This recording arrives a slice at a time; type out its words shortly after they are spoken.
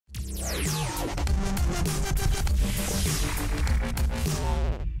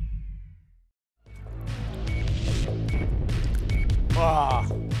Oh,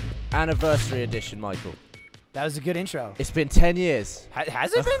 anniversary edition, Michael. That was a good intro. It's been 10 years.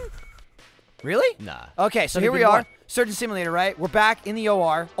 Has it been? Really? Nah. Okay, so here we are. Surgeon Simulator, right? We're back in the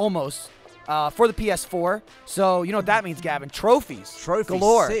OR, almost, for the PS4. So, you know what that means, Gavin? Trophies. Trophies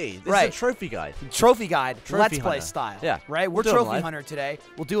galore. This right. is a trophy guide. Trophy guide. Trophy Let's Play hunter. style. Yeah. Right? We're Trophy Hunter today.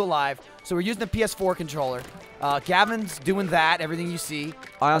 We'll do it live. So we're using the PS4 controller. Gavin's doing that, everything you see.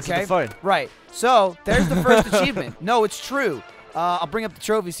 I answered the phone. Right. So, there's the first achievement. No, it's true. I'll bring up the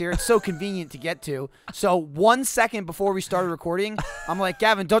trophies here. It's so convenient to get to. So 1 second before we started recording, I'm like,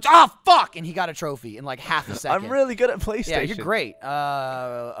 Gavin, don't. Oh, fuck! And he got a trophy in like half a second. I'm really good at PlayStation. Yeah, you're great.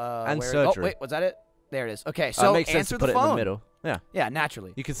 And surgery. surgery. Oh, wait, was that it? There it is. Okay, so it makes sense to put it in the middle. Yeah. Yeah,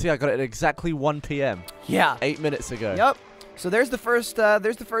 naturally. You can see I got it at exactly 1 p.m. Yeah. 8 minutes ago. Yep. So there's the first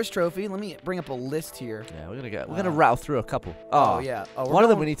trophy. Let me bring up a list here. Yeah, we're gonna rattle through a couple. Oh yeah. Oh, one of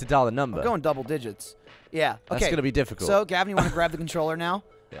them we need to dial the number. We're going double digits. Yeah. Okay. That's gonna be difficult. So Gavin, you want to grab the controller now?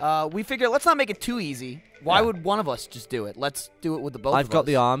 Yeah. We figure let's not make it too easy. Why would one of us just do it? Let's do it with the both of us. I've got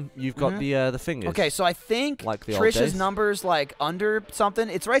the arm. You've got the fingers. Okay, so I think like the old Trisha's days. number's like under something.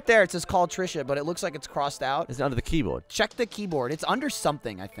 It's right there. It says call Trisha, but it looks like it's crossed out. Is it under the keyboard? Check the keyboard. It's under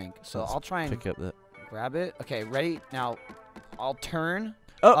something, I think. So Let's I'll try and pick up the. grab it. Okay, ready? Now, I'll turn.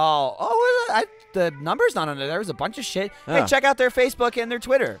 Oh. The number's not under there. There's a bunch of shit. Oh. Hey, check out their Facebook and their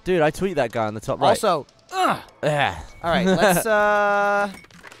Twitter. Dude, I tweet that guy on the top right. Also, Yeah. all right, let's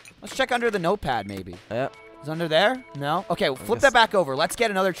check under the notepad maybe. Yeah. Is it under there? No? Okay, well, flip that back over. Let's get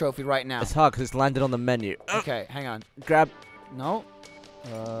another trophy right now. It's hard because it's landed on the menu. Okay, hang on. Grab. No.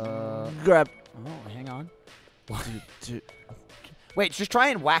 Grab. Oh, hang on. Wait, just try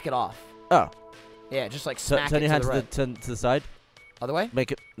and whack it off. Oh. Yeah, just like smack Turn it your hand to to the side. Other way?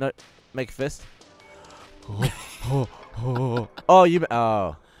 Make it. No. Make a fist. Oh, you.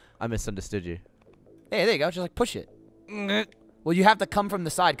 Oh. I misunderstood you. Hey, there you go. Just like push it. Well, you have to come from the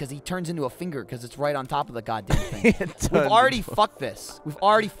side because he turns into a finger because it's right on top of the goddamn thing. We've already fucked this. We've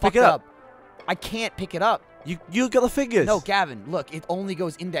already fucked it up. I can't pick it up. You got the fingers. No, Gavin, look, it only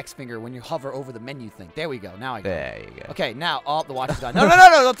goes index finger when you hover over the menu thing. There we go. Now I got it. There you go. Okay, now, oh, the watch is gone. No,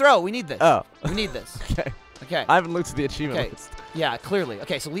 don't throw. We need this. Oh. We need this. Okay. Okay. I haven't looked at the achievement list. Yeah, clearly.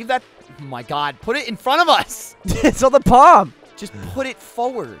 Okay, so leave that. Oh, my God. Put it in front of us. It's on the palm. Just put it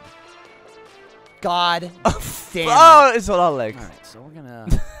forward. God damn it. Oh, it's on our legs. All right, so we're going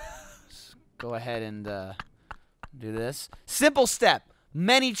to go ahead and do this. Simple step.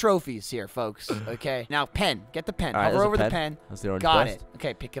 Many trophies here, folks. Okay. Now, pen. Get the pen. All right, Hover over the pen. That's the orange Got burst. it.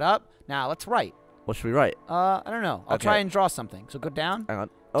 Okay, pick it up. Now, let's write. What should we write? I don't know. I'll try and draw something. So go down. Hang on.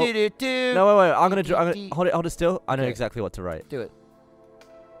 Oh. Do-do-do. No, wait. I'm gonna hold it still. I know exactly what to write. Do it.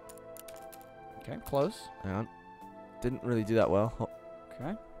 Okay, close. Hang on. Didn't really do that well.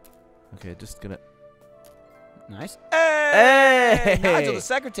 Okay. Okay, just gonna. Nice. Hey! Nigel, the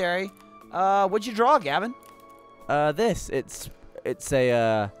secretary. What'd you draw, Gavin? This. It's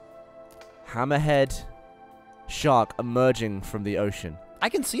a hammerhead shark emerging from the ocean. I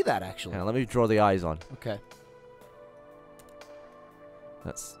can see that actually. Hang on, let me draw the eyes on. Okay.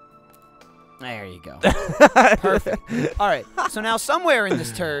 That's. There you go. Perfect. All right. So now somewhere in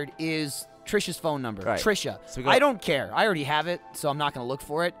this turd is Trisha's phone number. Right. Trisha. So I don't care. I already have it, so I'm not going to look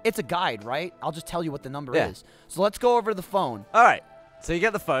for it. It's a guide, right? I'll just tell you what the number is. So let's go over to the phone. All right. So you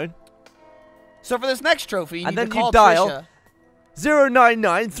get the phone. So for this next trophy, you and need then to call you dial Trisha.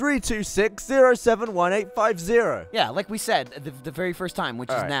 099-326-071-850. Yeah, like we said the very first time, which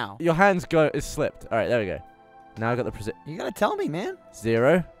is now. Your hands is slipped. All right, there we go. Now I got the precision. You got to tell me, man.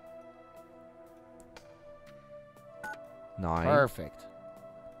 0 9 Perfect.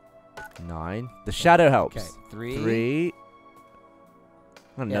 9. The shadow helps. Okay, 3. 3. I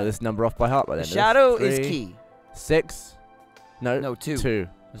don't know this number off by heart by then. The shadow 3, is key. 6. No, 2. 2.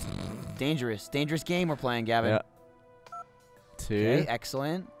 Dangerous game we're playing, Gavin. Yeah. 2. Okay,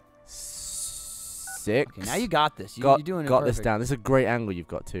 excellent. 6. Okay, now you got this. You're doing it got this perfect. down. This is a great angle you've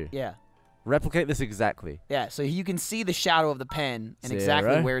got too. Yeah. Replicate this exactly. Yeah, so you can see the shadow of the pen and 0.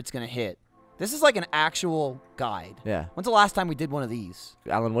 exactly where it's going to hit. This is like an actual guide. Yeah. When's the last time we did one of these?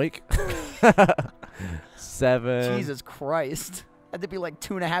 Alan Wake. 7. Jesus Christ. Had to be like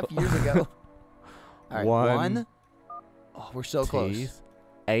 2.5 years ago. All right, 1. Oh, we're so close.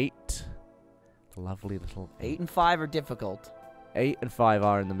 8. Lovely little. 8 and 5 are difficult. 8 and 5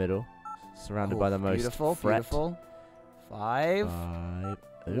 are in the middle. Surrounded by the most beautiful, fret. beautiful. 5. 5.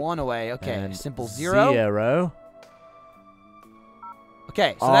 1 away. Okay, And simple 0. 0.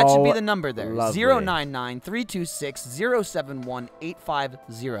 Okay, so that should be the number there. Lovely.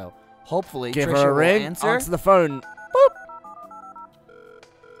 099-326-071-850. Hopefully, Give Trisha her a will ring. answer. The phone.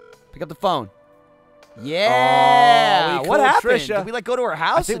 Pick up the phone. Yeah. we What called happened? Trisha. Did we like go to her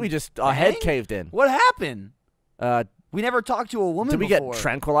house? I think we just our head caved in. What happened? Uh, We never talked to a woman did we before. get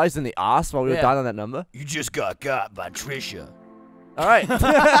tranquilized in the ass while we were Yeah. dialing that number? You just got by Trisha. All right.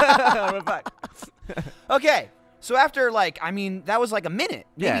 We're back. Okay. So after that was like a minute,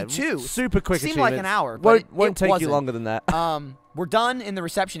 maybe two. Super quick. Seemed like an hour, but Won't it take wasn't. you longer than that. We're done in the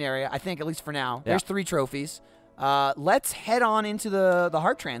reception area, I think, at least for now. Yeah. There's 3 trophies. Let's head on into the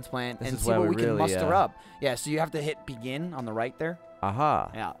heart transplant This and is see where what we we can really, muster up. Yeah, so you have to hit begin on the right there.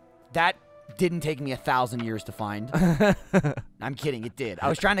 Aha. Yeah. That didn't take me 1,000 years to find. I'm kidding, it did. I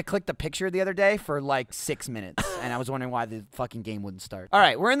was trying to click the picture the other day for like 6 minutes, and I was wondering why the fucking game wouldn't start. All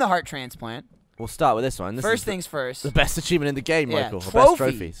right, we're in the heart transplant. We'll start with this one. This First is things first. the best achievement in the game, Yeah, Michael. The trophy. best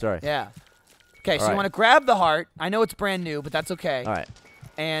trophy. Sorry. Yeah. Okay, so All you right. want to grab the heart. I know it's brand new, but that's okay. All right.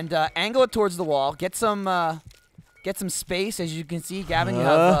 And angle it towards the wall. Get some space, as you can see, Gavin. You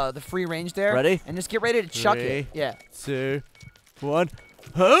have the free range there. Ready? And just get ready to chuck it. 3, Yeah. 2, 1.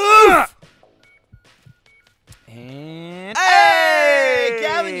 Hoof! And Hey!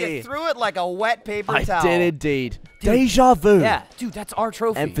 Gavin, you threw it like a wet paper I towel. did indeed. Deja vu. Yeah, dude, that's our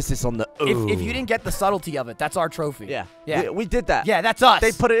trophy. Emphasis on the ooh. If you didn't get the subtlety of it, that's our trophy. Yeah. Yeah. We did that. Yeah, that's us.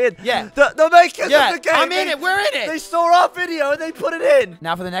 They put it in. Yeah. The makers Yeah, of the game. I'm in it. We're in it. They saw our video and they put it in.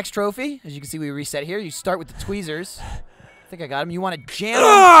 Now for the next trophy, as you can see, we reset here. You start with the tweezers. I think I got them. You want to jam them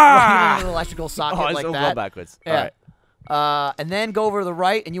right into the electrical socket Oh, it's like all that. gone backwards. Yeah. All right. And then go over to the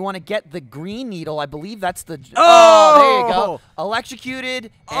right, and you want to get the green needle. I believe that's the. Oh! There you go. Electrocuted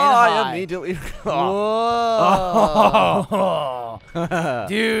and high. I immediately. Whoa.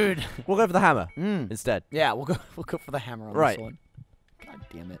 Dude. We'll go for the hammer instead. Yeah, we'll go for the hammer on Right. this one. God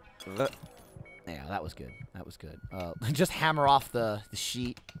damn it. Yeah, that was good. That was good. Just hammer off the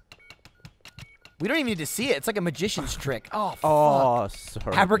sheet. We don't even need to see it. It's like a magician's trick. Oh, fuck. Oh,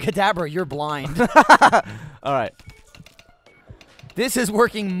 sorry. Abracadabra, you're blind. All right. This is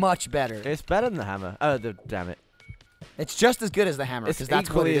working much better. It's better than the hammer. Oh, damn it. It's just as good as the hammer, It's because that's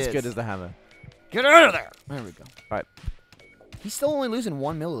what equally it as is. good as the hammer. Get out of there. There we go. All right. He's still only losing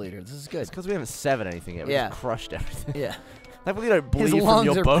 1 milliliter. This is good. It's because we haven't severed anything yet. We Yeah. just crushed everything. Yeah. Hopefully you don't bleed His from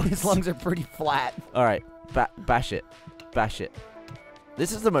lungs your bones. his lungs are pretty flat. All right. Bash it. Bash it.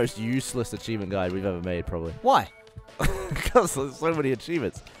 This is the most useless achievement guide we've ever made, probably. Why? Because there's so many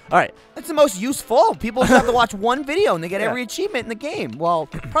achievements. All right. It's the most useful. People just have to watch one video and they get Yeah. every achievement in the game. Well,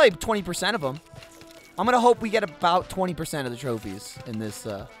 probably 20% of them. I'm gonna hope we get about 20% of the trophies in this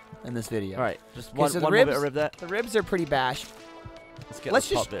video. All right. Just Okay, one so the more ribs, bit of rib there. The ribs are pretty bashed. Let's Let's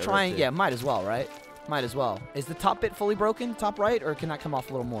just try and might as well, right? Might as well. Is the top bit fully broken, top right, or can that come off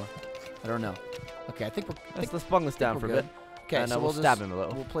a little more? I don't know. Okay, I think we're. Let's bung this down we're for a good. bit. Okay, And so we'll we'll stab just, him a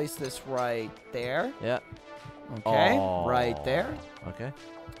little. We'll place this right there. Yeah. Okay, Oh. right there. Okay.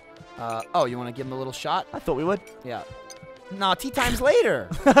 Oh, you want to give him a little shot? I thought we would. Yeah. No, tea time's later.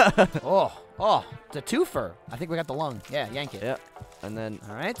 Oh, it's a twofer. I think we got the lung. Yeah, yank it. Yeah. And then.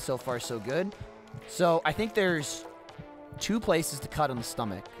 All right, so far so good. So I think there's 2 places to cut on the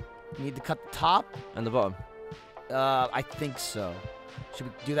stomach. You need to cut the top. And the bottom. I think so. Should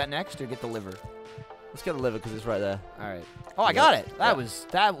we do that next or get the liver? Let's get the liver because it's right there. All right. Oh, I got it. That was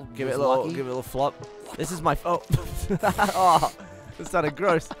Give it was a little. lucky. Give it a little flop. This is my. Oh. Oh. That sounded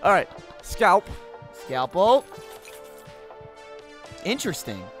gross. All right. Scalp. Scalpel.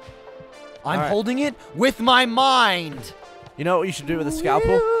 Interesting. I'm All right. holding it with my mind. You know what you should do with a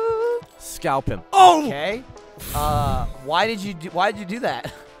scalpel? Scalp him. Oh. Okay. Why did you do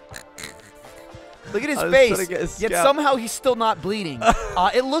that? Look at his I was face. trying to get his Yet scalp. somehow he's still not bleeding.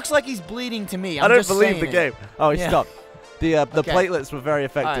 It looks like he's bleeding to me. I don't just believe the saying game. Oh, he Yeah. stopped. The Okay. platelets were very All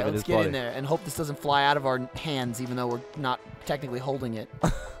effective right, in let's his get body. in there and hope this doesn't fly out of our hands, even though we're not technically holding it.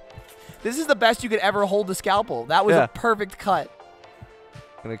 This is the best you could ever hold the scalpel. That was Yeah. a perfect cut.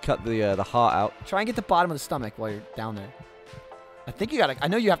 I'm gonna cut the heart out. Try and get the bottom of the stomach while you're down there. I think you gotta. I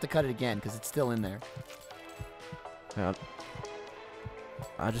know you have to cut it again because it's still in there. Hang on.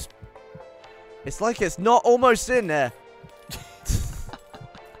 It's like it's not almost in there.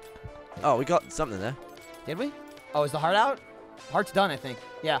 Oh, we got something there. Did we? Oh, is the heart out? Heart's done, I think.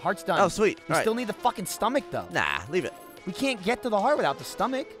 Yeah, heart's done. Oh, sweet. We All right. still need the fucking stomach, though. Nah, leave it. We can't get to the heart without the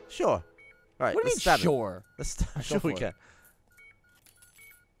stomach. Sure. All right. What do you let's mean, stab him. sure? Sure we for it. can.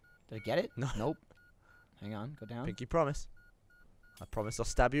 Did I get it? No. Nope. Hang on, go down. Pinky promise. I promise I'll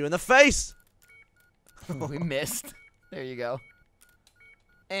stab you in the face. We missed. There you go.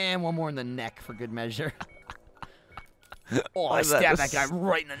 And one more in the neck for good measure. Oh, I Why is that stabbed that just- guy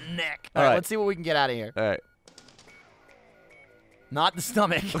right in the neck. All All right, right. let's see what we can get out of here. All right. Not the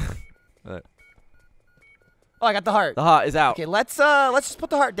stomach. Right. Oh, I got the heart. The heart is out. Okay, let's just put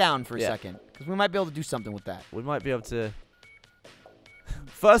the heart down for a Yeah. second, because we might be able to do something with that. We might be able to.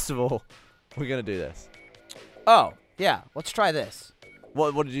 First of all, we're gonna do this. Oh, yeah. Let's try this.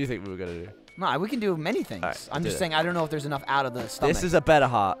 What did you think we were gonna do? No, we can do many things. Alright, I'm do just it. saying I don't know if there's enough out of the stomach. This is a better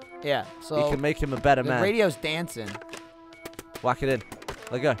heart. Yeah. So You can make him a better the man. radio's dancing. Whack it in.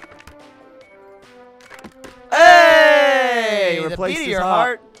 Let go. Hey! The Replace beat of his your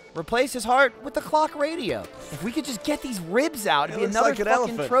heart. Replace his heart with the clock radio. If we could just get these ribs out, it'd It be looks another like an fucking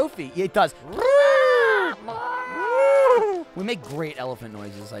elephant. trophy. Yeah, it does. We make great elephant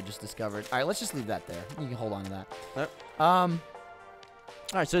noises, I just discovered. All right, let's just leave that there. You can hold on to that. Yep. All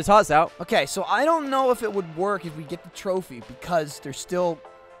Alright, so his heart's out. okay, so I don't know if it would work if we get the trophy because there's still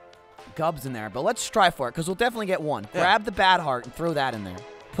gubs in there. But let's try for it because we'll definitely get one. Yeah. Grab the bad heart and throw that in there.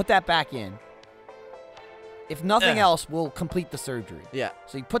 Put that back in. If nothing else, we'll complete the surgery. Yeah.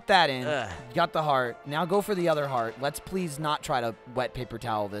 So you put that in. Ugh. You got the heart. Now go for the other heart. Let's please not try to wet paper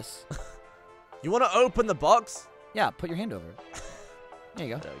towel this. You want to open the box? Yeah, put your hand over it. There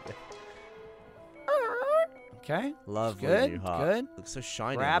you go. There we go. Okay. Lovely Good, new heart. good. Looks so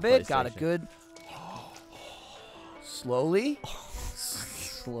shiny. Grab on the it. Got a PlayStation. good. Slowly.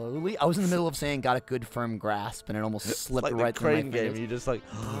 Slowly. I was in the middle of saying got a good firm grasp, and it almost slipped Like right the through my crane game. fingers. You just like.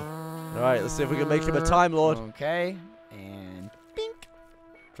 All right, let's see if we can make him a Time Lord. Okay. And bink.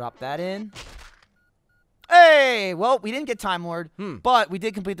 Drop that in. Hey! Well, we didn't get Time Lord, but we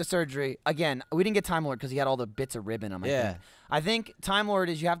did complete the surgery. Again, we didn't get Time Lord because he had all the bits of rib in him, I think Time Lord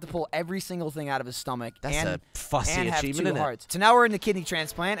is you have to pull every single thing out of his stomach That's and, a fussy and have achievement, two isn't it? hearts. So now we're in the kidney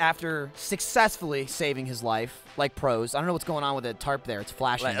transplant after successfully saving his life, like pros. I don't know what's going on with the tarp there. It's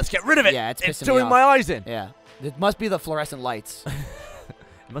flashing. Right, let's get rid of it. Yeah, it's pissing me doing off. my eyes in. Yeah. It must be the fluorescent lights.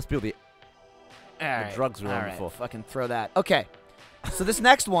 It must be all the Alright, drugs we were on alright, before. Fucking throw that. Okay. So this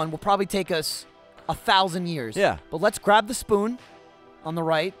next one will probably take us 1,000 years. Yeah. But let's grab the spoon on the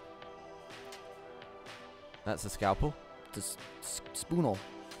right. That's a scalpel. This spoonal.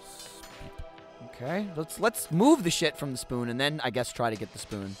 Okay. Let's move the shit from the spoon and then I guess try to get the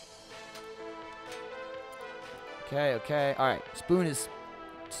spoon. Okay, okay. All right. Spoon is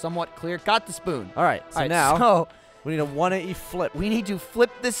somewhat clear. Got the spoon. All right. So All right, now so we need a 180 flip. we need to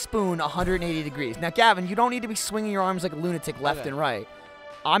flip this spoon 180 degrees. Now, Gavin, you don't need to be swinging your arms like a lunatic left Okay. and right.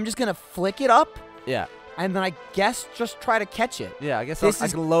 I'm just going to flick it up, Yeah. and then I guess just try to catch it. Yeah. I guess This I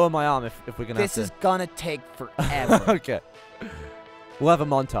is- can lower my arm if we're gonna This have is going to take forever. to. Okay. We'll have a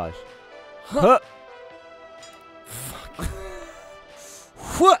montage. Huh.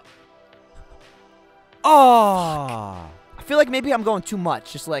 What? Oh. I feel like maybe I'm going too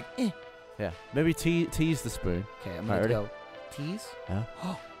much. Just like, eh. Yeah. Maybe tease the spoon. Okay, I'm Alright, going to ready? go tease. Yeah.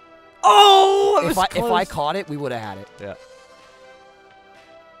 Oh! That If was I close. caught it, we would have had it. Yeah.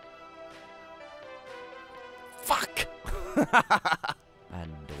 Fuck.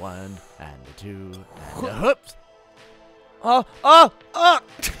 And a 1, and a 2, and a hoops. Oh.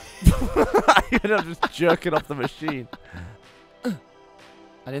 You end up just jerking off the machine.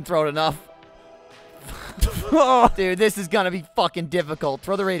 I didn't throw it enough. Oh. Dude, this is going to be fucking difficult.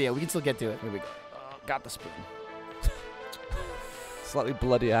 Throw the radio. We can still get to it. Here we go. Got the spoon. Slightly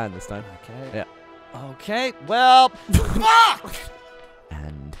bloody hand this time. Okay. Yeah. Okay. Well. Fuck!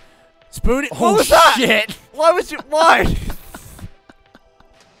 And spoon it. Oh, What was that? shit. Why was you? Why?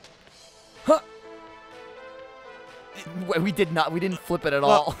 We did not. We didn't flip it at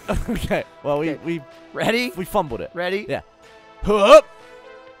all. Okay. Well, Okay. we Ready? fumbled it. Ready? Yeah. Hup.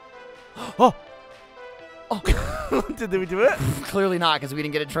 Oh. Oh. Did we do it? Clearly not, because we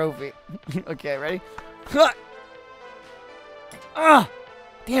didn't get a trophy. Okay, ready? Huh. Ah!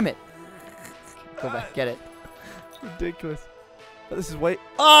 Damn it. Go back. Get it. Ridiculous. But this is wait.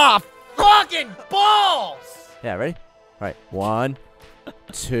 Ah! Fucking balls! Yeah. Ready? All right. 1,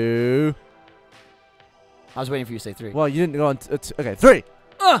 2. I was waiting for you to say 3. Well, you didn't go on. Okay. 3.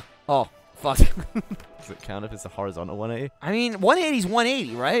 Oh, fuck. Does it count if it's a horizontal 180? I mean, 180's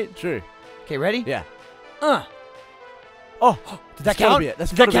 180, right? True. Okay, ready? Yeah. Oh, Oh. did that That's gotta count? be it.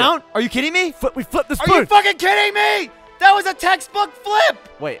 That's Did that gotta be it. count? Are you kidding me? We flipped the Are spoon. you fucking kidding me? That was a textbook flip!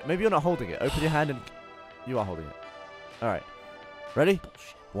 Wait, maybe you're not holding it. Open your hand and you are holding it. All right. Ready?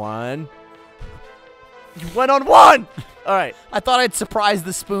 Bullshit. 1. You went on 1. All right. I thought I'd surprise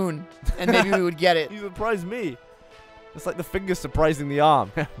the spoon, and maybe we would get it. You surprised me. It's like the finger surprising the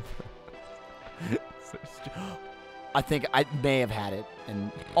arm. So I think I may have had it, and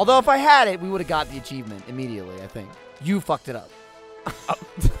although if I had it, we would have got the achievement immediately. I think you fucked it up.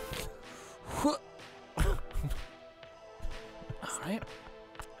 All right,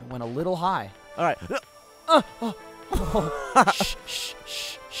 I went a little high. All right. Shh, shh,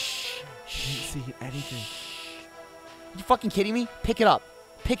 shh, shh. see anything. Are you fucking kidding me? Pick it up.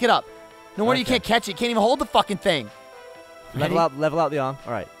 Pick it up. No wonder you can't catch it. Can't even hold the fucking thing. Level out the arm.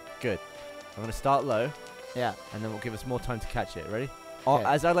 All right, good. I'm gonna start low. Yeah. And then we'll give us more time to catch it. Ready? Oh, Okay.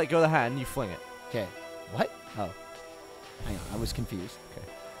 as I let go of the hand, you fling it. Okay. What? Oh. Hang on. I was confused. Okay.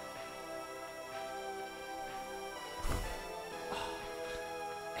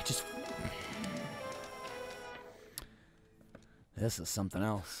 I just. This is something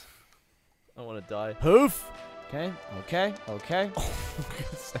else. I want to die. Hoof. Okay. Okay. Okay. Oh, for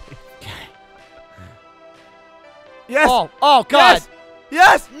goodness sake. Okay. Yes. Oh God.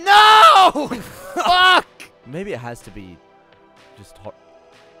 Yes. No. Fuck. Maybe it has to be just hot.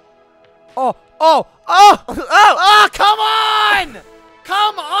 Oh. Come on.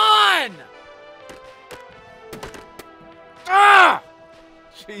 Come on. Ah.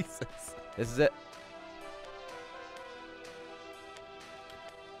 Jesus. This is it.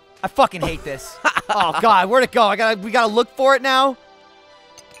 I fucking hate this. Oh God, where'd it go? We gotta look for it now.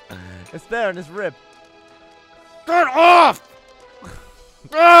 It's there in his rib. Get off!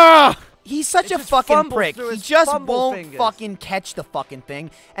 Ah! He's such It a just fucking fumbles prick. through He his just fumble won't fingers. fucking catch the fucking thing.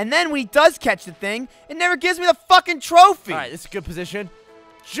 And then when he does catch the thing, it never gives me the fucking trophy. All right, this is a good position.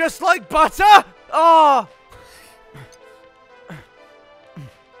 Just like butter. Oh.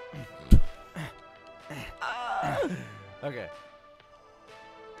 Okay.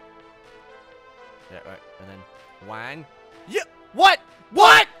 Yeah, right. And then wang. Yeah. What?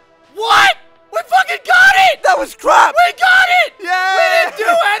 What? What? We fucking got it! That was crap. We got it! Yeah. We didn't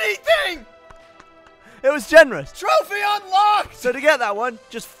do anything! It was generous. Trophy unlocked! So to get that one,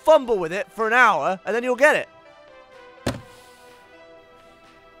 just fumble with it for an hour, and then you'll get it.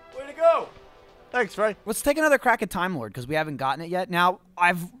 Way to go. Thanks, Ray. Let's take another crack at Time Lord because we haven't gotten it yet. Now,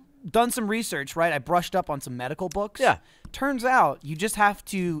 I've done some research, right? I brushed up on some medical books. Yeah. Turns out you just have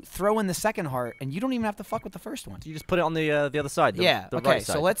to throw in the second heart, and you don't even have to fuck with the first one. You just put it on the other side. Yeah. The Okay, right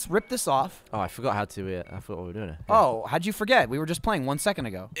side. so let's rip this off. Oh, I forgot how to. I forgot what we were doing. Yeah. Oh, how'd you forget? We were just playing 1 second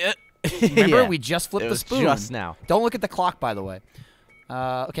ago. Remember? Yeah. We just flipped It the was spoon. just now. Don't look at the clock, by the way.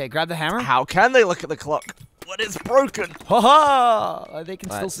 Okay, grab the hammer. How can they look at the clock when it's broken? Ha ha! They can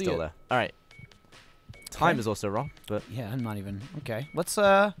Alright, still it's see still it. there. All right. Time Okay. is also wrong, but Yeah, I'm not even. Okay, let's.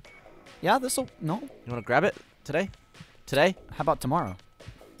 Yeah, this'll. No. you want to grab it today? Today? How about tomorrow?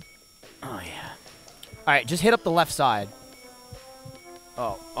 Oh yeah. All right, just hit up the left side.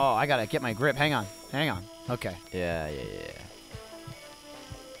 Oh, I gotta get my grip. Hang on. Okay. Yeah.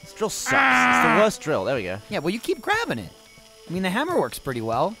 This drill sucks. It's the worst drill. There we go. Yeah, well, you keep grabbing it. I mean, the hammer works pretty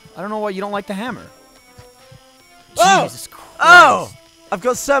well. I don't know why you don't like the hammer. Oh! Jesus Christ. Oh! I've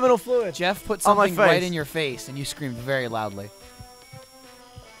got seminal fluid. Jeff put On my something right face. in your face, and you screamed very loudly.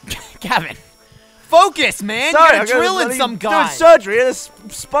 Gavin, focus, man. Sorry, you got a drill in some guy. Doing surgery and there's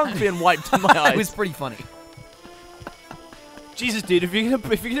spunk being wiped in my eyes. It was pretty funny. Jesus, dude, if you're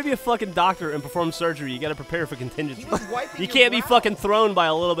gonna be a fucking doctor and perform surgery, you gotta prepare for contingencies. wiping You can't be fucking thrown by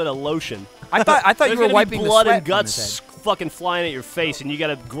a little bit of lotion. I thought you There's were gonna wiping be blood the and sweat from his guts head. fucking flying at your face, and you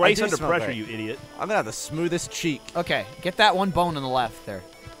gotta grace do under smell pressure, great. you idiot. I'm gonna have the smoothest cheek. Okay, get that one bone on the left there.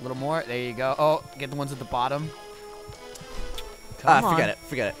 A little more. There you go. Oh, get the ones at the bottom. Come on.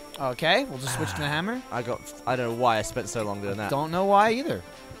 Forget it. Okay, we'll just switch to the hammer. I don't know why I spent so long doing that. Don't know why either.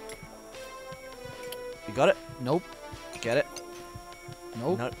 You got it? Nope. Get it?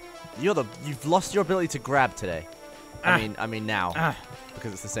 Nope. No. You've lost your ability to grab today. I mean now.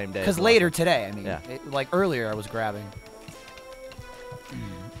 Because it's the same day. Because as the later last today, I mean, Yeah. like earlier, I was grabbing.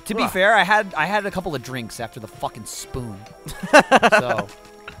 To be fair, I had a couple of drinks after the fucking spoon. So. one.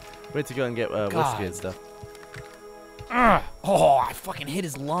 We had to go and get whiskey God. and stuff. Oh, I fucking hit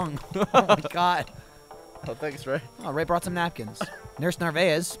his lung. Oh my god. Oh, thanks, Ray. Oh, Ray brought some napkins. Nurse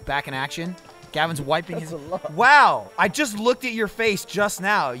Narvaez back in action. Gavin's wiping his. Wow! I just looked at your face just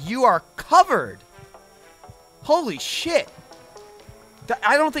now. You are covered. Holy shit!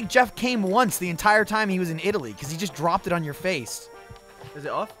 I don't think Jeff came once the entire time he was in Italy because he just dropped it on your face. Is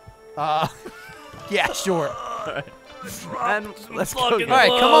it off? Yeah, sure. And let's go. Fucking Get All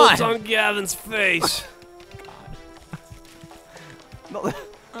right, come loads on. on Gavin's face. Not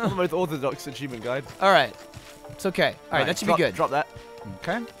the most orthodox achievement guide. All right, it's okay. All right, that should drop, be good. Drop that.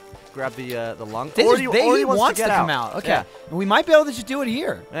 Okay. Grab the lung. This Already- is, already he wants to, to get come out. Okay. Yeah. And we might be able to just do it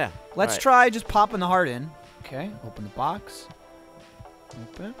here. Yeah. Let's Alright. try just popping the heart in. Okay, open the box.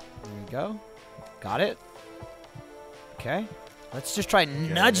 Open. There we go. Got it. Okay. Let's just try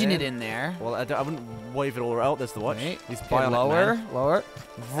nudging it in there. Well, I wouldn't wave it all out. There's the watch. Wait. He's Okay, bionic lower, man. lower.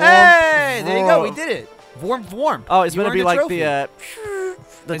 Vroom, Hey, there you go. We vroom. did it. Vorm, vorm. Oh, it's You going to earned be a like trophy.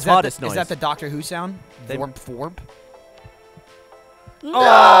 the Is that TARDIS noise. Is that the Doctor Who sound? They- Vorm, vorm.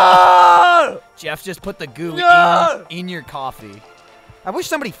 No! Jeff just put the goo No! in your coffee. I wish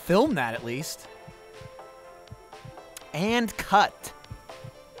somebody filmed that at least. And cut.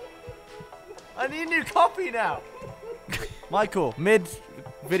 I need new coffee now. Michael,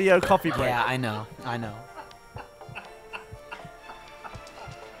 mid-video coffee break. Yeah, I know. I know.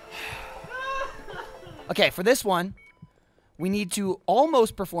 Okay, for this one, we need to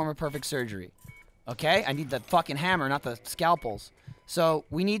almost perform a perfect surgery. Okay? I need the fucking hammer, not the scalpels. So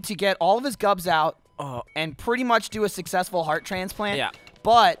we need to get all of his gubs out and pretty much do a successful heart transplant. Yeah.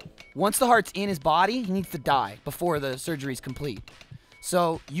 But once the heart's in his body, he needs to die before the surgery's complete.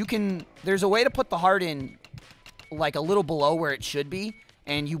 So there's a way to put the heart in like a little below where it should be,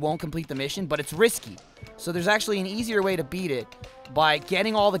 and you won't complete the mission, but it's risky. So there's actually an easier way to beat it by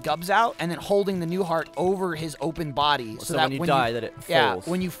getting all the gubs out and then holding the new heart over his open body. So that when you die, that it falls. Yeah,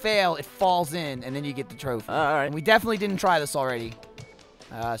 when you fail, it falls in, and then you get the trophy. All right. And we definitely didn't try this already.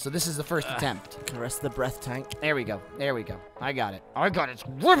 So this is the first attempt. Caress the breath tank. There we go. There we go. I got it. I got it.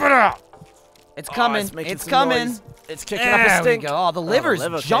 Rip it out! It's coming. It's coming. Noise. It's kicking up a There we stink. go. Oh, the liver's liver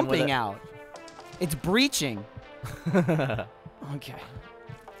came with jumping it. out. It's breaching. Okay.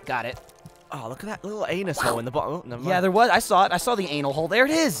 Got it. Oh, look at that little anus hole in the bottom. Oh, never mind. Yeah, there was. I saw it. I saw the anal hole. There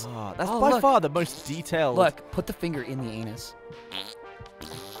it is. Oh, that's Oh, by look. far the most detailed. Look, put the finger in the anus.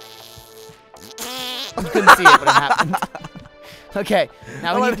 You couldn't see it, but it happened. Okay.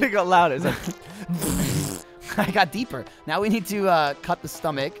 Now we I need think it got louder. It's like, I got deeper. Now we need to cut the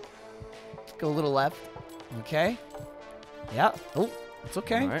stomach. Go a little left. Okay. Yeah. Oh, it's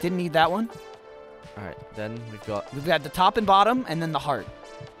okay. All right. Didn't need that one. all right, then we've got. We've got the top and bottom, and then the heart.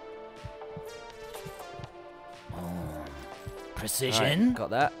 Precision. Right, got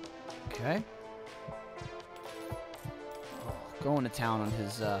that. Okay. Oh, going to town on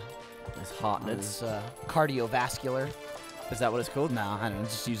his It's hardness. cardiovascular. Is that what it's called? No, I don't know.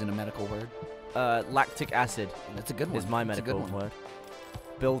 Just using a medical word. Lactic acid That's a good one. is my That's a good medical one. word.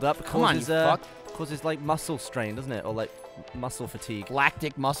 Build up Come on, causes you fuck. causes like muscle strain, doesn't it? Or like muscle fatigue.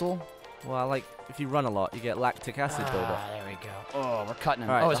 Lactic muscle. Well, like if you run a lot, you get lactic acid buildup. There we go. Oh, we're cutting him.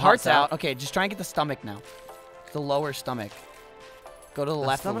 All right, oh, his the heart's heart's out. out. Okay, just try and get the stomach now. The lower stomach. Go to the The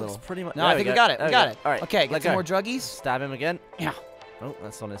left a stomach's little. pretty much. No, I think we got it. There We got it. All right. Okay, let get some go. more druggies. Stab him again. Yeah. Oh,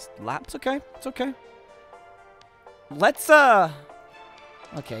 that's on his lap. It's okay. It's okay. Let's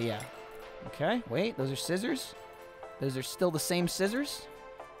Okay, yeah. Okay, wait. Those are scissors. Those are still the same scissors.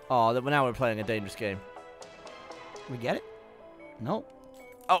 Oh, now we're playing a dangerous game. We get it? Nope.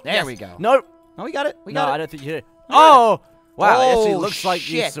 Oh, There yes. we go. No. No, we got it. We No, got I it. don't think you did. Oh! Wow, it actually Oh, looks like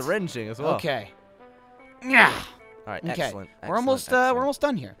you're shit. syringing as well. Okay. Yeah. All right, Okay. excellent. We're almost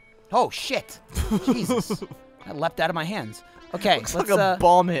done here. Oh shit. Jesus. That leapt out of my hands. Okay, Looks let's like a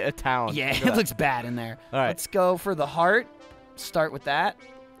bomb hit a town. yeah, Look at it that. looks bad in there. All right. Let's go for the heart. Start with that.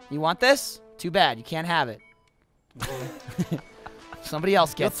 You want this? Too bad. You can't have it. Somebody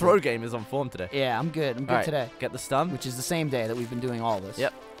else Your gets throw it. game is on form today. Yeah, I'm good. I'm good All right, today. Get the stum. Which is the same day that we've been doing all this.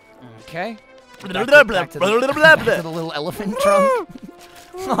 Yep. Okay. Blah, Back blah, to blah, the, blah, blah, back blah. to the little elephant trunk.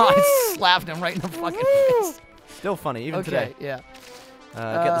 Oh, I slapped him right in the fucking face. Still funny, even Okay, today. yeah.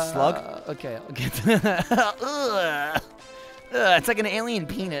 Get the slug. Okay, I'll get the Ugh. Ugh, it's like an alien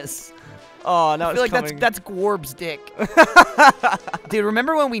penis. Oh, no, I feel it's like coming. that's Gworb's dick. Dude,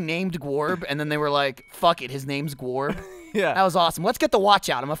 remember when we named Gworb and then they were like, fuck it, his name's Gworb? Yeah. That was awesome. Let's get the watch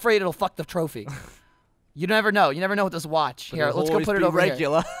out. I'm afraid it'll fuck the trophy. You never know. You never know with this watch. But Here, it'll let's go always put it be over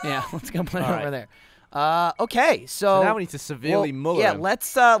regular. here. Yeah, let's go put it All over right. there. Okay, So now we need to severely muller yeah, him.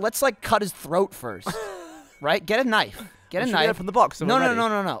 let's like cut his throat first. Right? Get a knife. Get a Should we knife. open the box? so No, we're no, ready? no,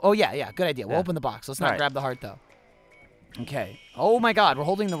 no, no. Oh, yeah, good idea. We'll Yeah. open the box. Let's not Alright. grab the heart, though. Okay. Oh, my God. We're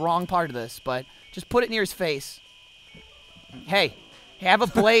holding the wrong part of this, but just put it near his face. Hey, have a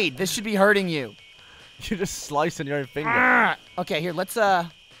blade. This should be hurting you. You're just slicing your own finger. Ah! Okay, here, let's, let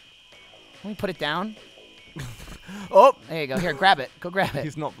me put it down. Oh! There you go. Here, grab it. Go grab it.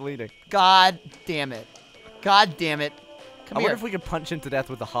 He's not bleeding. God damn it. God damn it. Come I here. wonder if we could punch him to death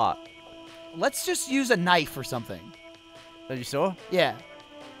with the heart. Let's just use a knife or something. Are you sure? Yeah.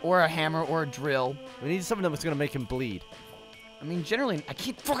 Or a hammer or a drill. We need something that's going to make him bleed. I mean, generally, I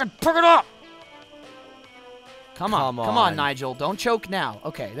keep fucking pick it up. Come on, Come come on, on. Nigel. Don't choke now.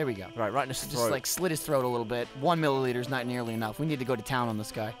 Okay, there we go. Right in his Just throat. like slit his throat a little bit. 1 milliliter is not nearly enough. We need to go to town on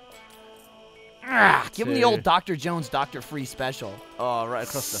this guy. Ah, give him the old Dr. Jones, Dr. Free special. Oh, right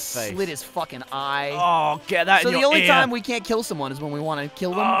across the face. Slit his fucking eye. Oh, get that So in the your only ear. time we can't kill someone is when we want to kill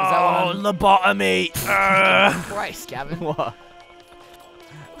them. Is that what I'm... lobotomy. Christ, Gavin. What?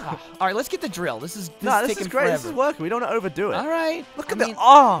 Ah, all right, let's get the drill. This is No, this taking is great. forever. This is working. We don't want to overdo it. All right. Look I at mean, the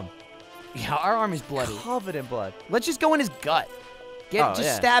arm. Yeah, our arm is bloody. Covered in blood. Let's just go in his gut.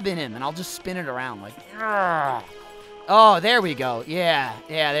 Just stab in him, and I'll just spin it around like. Argh. Oh, there we go. Yeah,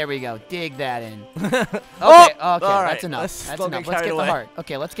 there we go. Dig that in. Okay, right, that's enough. let's That's not enough. get Let's carried get away. the heart.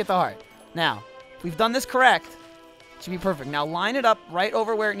 Okay, let's get the heart. Now, if we've done this correct, it should be perfect. Now line it up right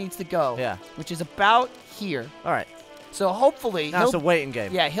over where it needs to go. Yeah. Which is about here. All right. So hopefully Now it's a waiting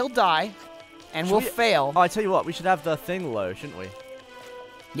game. Yeah, he'll die, and Should we'll we- fail. Oh, I tell you what, we should have the thing low, shouldn't we?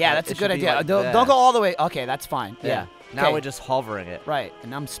 Yeah, Like, that's a it good should be idea. like don't there. go all the way. Okay, that's fine. Yeah. Now Okay. we're just hovering it. Right,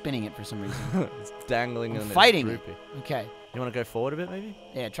 and I'm spinning it for some reason. It's dangling I'm and fighting it's it. droopy. Okay. You want to go forward a bit, maybe?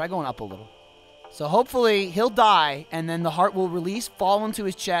 Yeah, try going up a little. So hopefully he'll die, and then the heart will release, fall into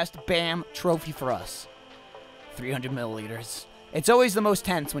his chest. Bam, trophy for us. 300 milliliters. It's always the most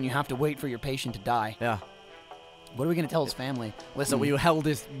tense when you have to wait for your patient to die. Yeah. What are we going to tell his family? Listen, So we held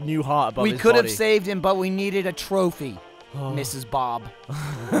his new heart above we his could have body. saved him, but we needed a trophy, Oh. Mrs. Bob.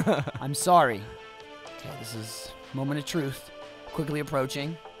 I'm sorry. Okay, this is moment of truth. Quickly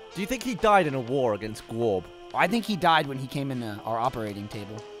approaching. Do you think he died in a war against Gworb? I think he died when he came in our operating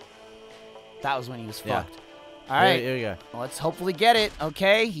table. That was when he was Yeah. fucked. All right. Here we go. Let's hopefully get it.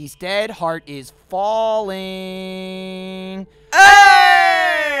 Okay, he's dead. Heart is falling.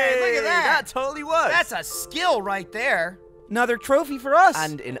 Hey! Look at that. That totally works. That's a skill right there. Another trophy for us.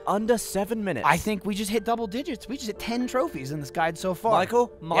 And in under 7 minutes. I think we just hit double digits. We just hit 10 trophies in this guide so far.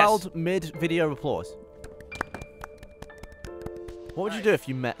 Michael, mild Yes. mid-video applause. What would you do if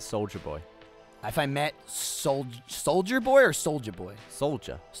you met Soldier Boy? If I met Soldier Boy or Soldier Boy?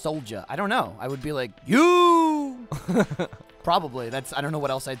 Soldier. Soldier. I don't know. I would be like, you! Probably. I don't know what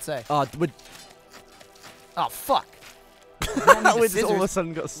else I'd say. Would Oh, fuck. I don't need the we just all of a scissors.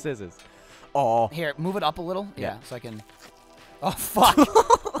 sudden got scissors. Oh. Here, move it up a little. Yeah, Yeah. so I can. Oh fuck!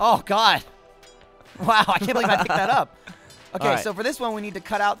 Oh god! Wow, I can't believe I picked that up. Okay, All right. so for this one, we need to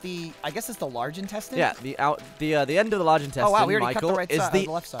cut out the. I guess it's the large intestine. Yeah, the end of the large intestine, wow, we already cut the Michael, right is side- the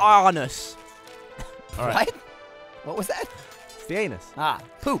the left side. anus. All right. What? What was that? It's the anus. Ah,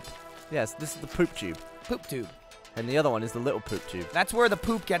 poop. Yes, this is the poop tube. Poop tube. And the other one is the little poop tube. That's where the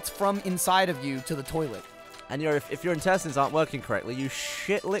poop gets from inside of you to the toilet. And if your intestines aren't working correctly, you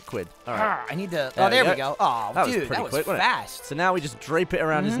shit liquid. All right. Ah, I need to. There Oh, there we we go. go. Oh, That was dude, pretty that was quick, wasn't it? fast. So now we just drape it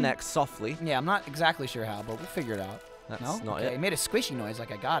around his Mhm. neck softly. Yeah, I'm not exactly sure how, but we'll figure it out. That's No? not Okay, it. it made a squishy noise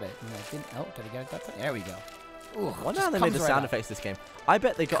like I got it. And I didn't. Oh, did I get it that time? There we go. Ooh, I wonder just how they made comes the right sound out. effects this game. I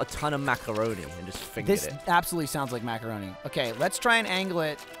bet they got a ton of macaroni and just fingered This it. absolutely sounds like macaroni. Okay, let's try and angle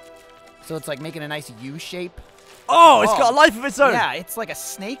it so it's like making a nice U shape. Oh, it's Oh. got a life of its own. Yeah, it's like a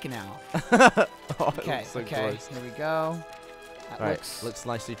snake now. Oh, it Okay, looks so okay. gross. Here we go. That All right, looks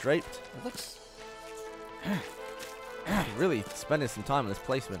nicely draped. it looks Really spending some time on this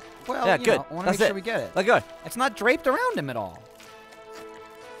placement. well. Yeah, you good. know, I want to That's make sure it. we get it. Let go. It's not draped around him at all.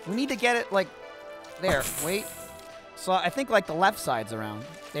 We need to get it like there. Wait. So I think like the left side's around.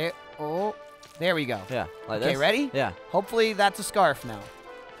 There. Oh, there we go. Yeah, like Okay, this. ready? Yeah. Hopefully that's a scarf now.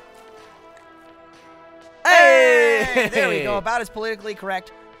 Hey! There we go. About as politically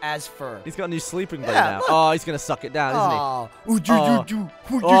correct as fur. He's got a new sleeping buddy Yeah, now. look. Oh, he's gonna suck it down, isn't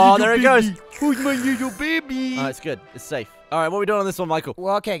he? Oh, there it goes. Who's my little baby? Oh, it's good. It's safe. All right, what are we doing on this one, Michael?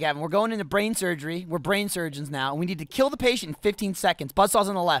 Well, okay, Gavin, we're going into brain surgery. We're brain surgeons now, and we need to kill the patient in 15 seconds. Buzzsaw's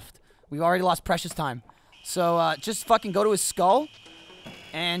on the left. We've already lost precious time. So just fucking go to his skull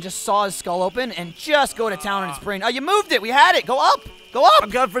and just saw his skull open and just go to town on his brain. Oh, you moved it. We had it. Go up. Go up. I'm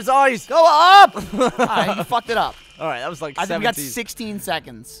going for his eyes. Go up. All right, you fucked it up. All right, that was like I think we got 70s. 16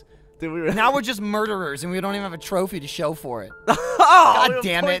 seconds. Did we really? Now we're just murderers, and we don't even have a trophy to show for it. Oh, we were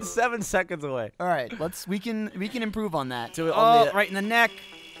damn it. 0.7 seconds away. All right, we can improve on that. Do it on the- right in the neck.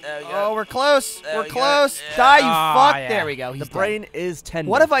 There we go. Oh, we're close. There We're we go. close. Yeah. Die, you Ah, fuck. yeah. There we go. He's The brain is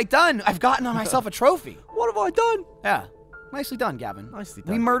tender. What have I done? I've gotten on myself a trophy. What have I done? Yeah. Nicely done, Gavin. Nicely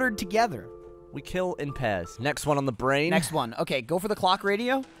We done. murdered together. We kill in pairs. Next one on the brain. Next one. Okay, go for the clock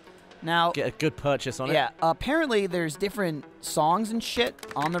radio. Now, Get a good purchase on it. yeah, apparently there's different songs and shit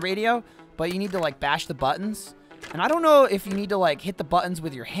on the radio, but you need to, like, bash the buttons. And I don't know if you need to, like, hit the buttons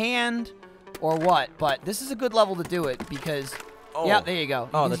with your hand or what, but this is a good level to do it because... Oh. Yeah, there you go.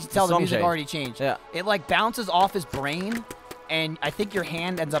 Oh, You the can tell the song music changed. already changed. Yeah. It, like, bounces off his brain, and I think your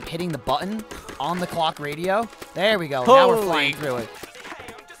hand ends up hitting the button on the clock radio. There we go. Now we're Holy- flying through it.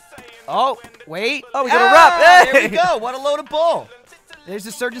 Oh, wait. Oh, we got a rap. There we Hey! go. What a load of bull. There's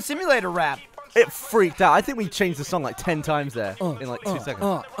the Surgeon Simulator rap. It freaked out. I think we changed the song like 10 times there in like 2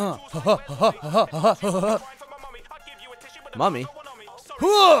 seconds. Mummy?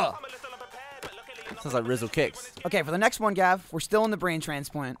 Sounds like Rizzle Kicks. Okay, for the next one, Gav, we're still in the brain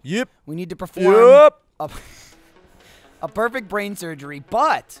transplant. Yep. We need to perform Yep. a perfect brain surgery,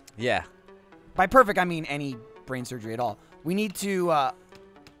 but Yeah. by perfect, I mean any brain surgery at all. We need to.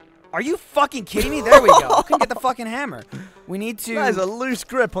 Are you fucking kidding me? There we go. I couldn't get the fucking hammer. We need to. That is a loose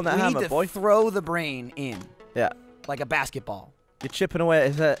grip on that hammer, We need to boy. throw the brain in. Yeah. Like a basketball. You're chipping away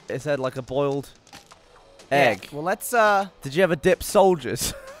at his head like a boiled egg. Yeah. Well, let's. Did you ever dip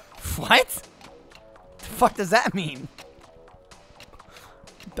soldiers? What? The fuck does that mean?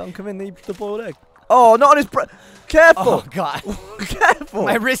 Dunk him in the boiled egg. Oh, not on his brain. Careful. Oh God. Careful.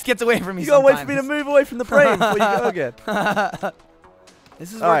 My wrist gets away from me. You gotta wait sometimes. for me to move away from the brain before you go again.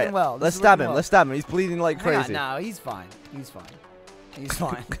 This is All working right, well. let's stab him. Let's stab him. He's bleeding like Hang on, crazy. no, he's fine. He's fine. He's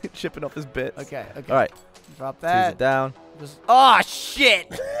fine. Chipping off his bits. Okay. Okay. All right. Drop Tease that. it down. Oh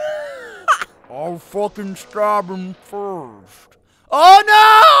shit! I'll fucking stab him first. Oh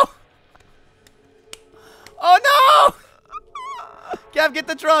no! Oh no! Gav, get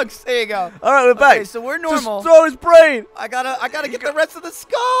the drugs. There you go. All right, we're back. Okay, so we're normal. Just throw his brain. I gotta get the rest of the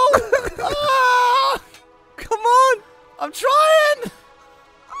skull. Ah! Come on. I'm trying.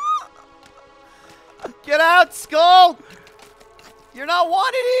 Get out, skull. You're not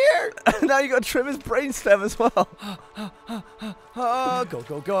wanted here. Now you gotta trim his brainstem as well. Go,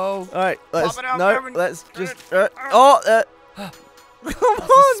 go, go. All right, let's it out, no, Kevin. let's just Come come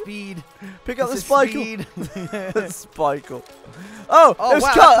on, speed. pick up the This is spikle. speed. The spikle. Oh, Oh, it was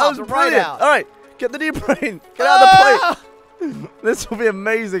wow, cut. that That was popped right brilliant. out. All right, get the new brain. Get out of Ah! the plate. This will be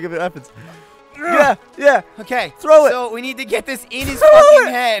amazing if it happens. Yeah, yeah. Okay. Throw it. So we need to get this in his Throw fucking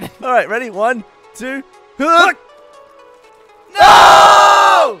it. head. All right, ready? 1, 2.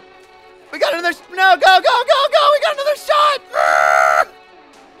 No! We got another. No, go, go, go, go! We got another shot.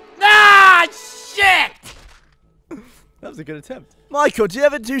 Ah, shit! That was a good attempt. Michael, do you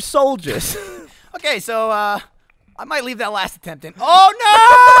ever do soldiers? Okay, so I might leave that last attempt in.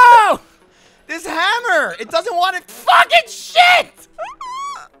 Oh no! This hammer! It doesn't want it. Fucking shit!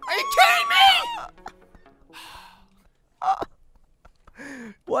 Are you kidding me?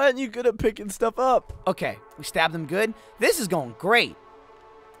 Why aren't you good at picking stuff up? Okay, we stabbed him good. This is going great.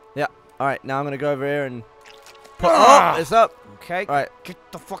 Yeah. All right, now I'm gonna go over here and. Oh, it's up. Okay. All right. Get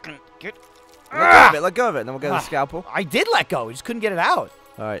the fucking get. Let go of it. Let go of it. And then we'll get the scalpel. I did let go. We just couldn't get it out.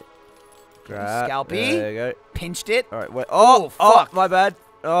 All right. Grab. Scalpey. There you go. Pinched it. All right. Wait. Oh, fuck. My bad.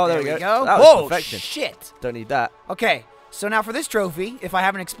 Oh, there, we we go. That was Whoa, perfection. shit. Don't need that. Okay, so now for this trophy, if I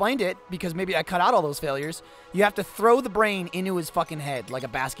haven't explained it, because maybe I cut out all those failures, you have to throw the brain into his fucking head like a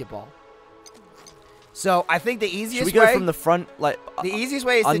basketball. So I think the easiest Should we go way, from the front, like the easiest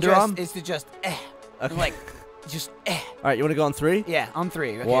way is underarm? to just Okay. like just All right, you want to go on 3? yeah, on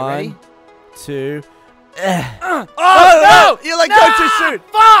 3. Okay, 1, ready? 2. Oh, no! You let go too soon.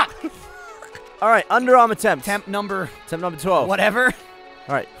 Fuck! All right, underarm attempt. Temp number Attempt number 12. whatever.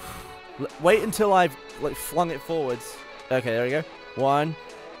 All right. Wait until I've like flung it forwards. Okay, there we go. 1,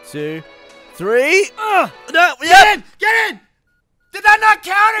 2, 3. No, Get yeah. in! Get in! Did that not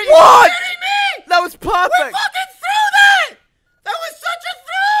count? Are you What? kidding me? That was perfect. We fucking threw that! That was such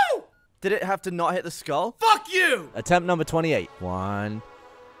a throw! Did it have to not hit the skull? Fuck you! Attempt number 28. 1,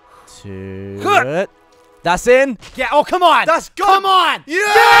 2. That's in. Yeah, oh, come on! That's good. Come on!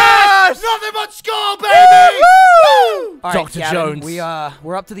 Yes! Nothing but skull, baby! Woo! All right, Dr. Gavin, Jones.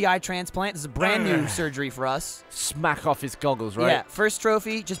 we're up to the eye transplant. This is a brand new surgery for us. Smack off his goggles, right? Yeah, first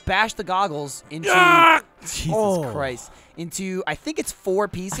trophy, just bash the goggles into Jesus Oh. Christ. Into I think it's 4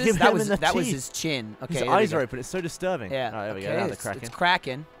 pieces. hit That him was in the teeth. his chin. Okay, His there we eyes go. are open. It's so disturbing. Yeah. All right, there we go. okay, Now they're it's cracking.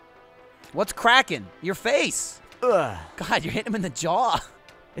 cracking. What's cracking? Your face. Ugh. God, you're hitting him in the jaw.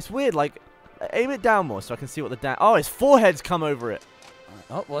 It's weird. Like, aim it down more so I can see what the Oh, his forehead's come over it.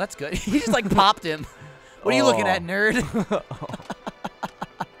 Oh, well, that's good. He just like popped him. What are you looking at, nerd?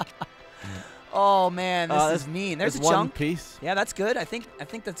 Oh man, this is mean. There's a one chunk. piece. Yeah, that's good. I think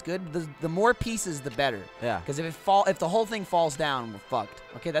that's good. The more pieces, the better. Yeah. Because if the whole thing falls down, we're fucked.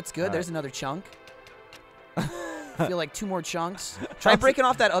 Okay, that's good. All There's right. another chunk. I feel like 2 more chunks. Try breaking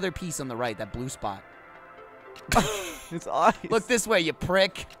off that other piece on the right, that blue spot. His eyes. Look this way, you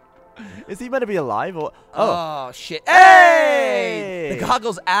prick. Is he meant to be alive or? Oh shit! Hey! The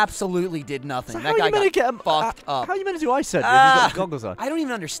goggles absolutely did nothing. So that how guy are you meant to got get him fucked up. How are you meant to do eye surgery if he's got goggles on? I don't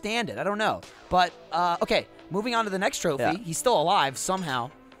even understand it. I don't know. But okay, moving on to the next trophy. Yeah. He's still alive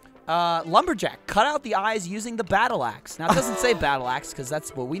somehow. Lumberjack, cut out the eyes using the battle axe. Now it doesn't say battle axe because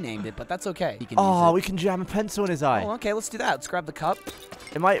that's what we named it, but that's okay. You can use Oh, it. we can jam a pencil in his eye. Oh, okay, let's do that. Let's grab the cup.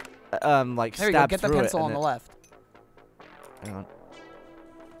 It might like There we go. stab Get the through it pencil and on the it- left. Hang on.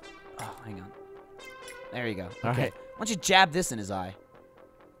 Oh, hang on. There you go. All Okay. right. Why don't you jab this in his eye?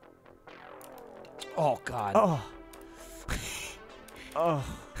 Oh God. Oh. Oh.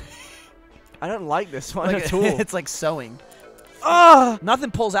 I don't like this one Look at at- all. It's like sewing. Oh.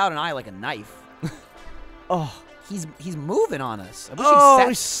 Nothing pulls out an eye like a knife. Oh. He's moving on us. I wish Oh, he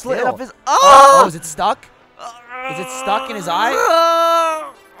he sat slid still. up his. Oh, is it stuck? Is it stuck in his eye?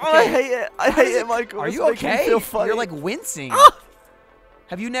 Oh, I Okay. hate it. I hate it, Michael. Are It's you making me okay? feel funny. You're like wincing.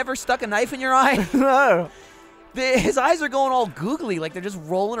 Have you never stuck a knife in your eye? No. His eyes are going all googly, like they're just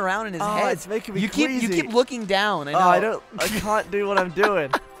rolling around in his Oh, head. it's making me you queasy. keep looking down. I know. I can't do what I'm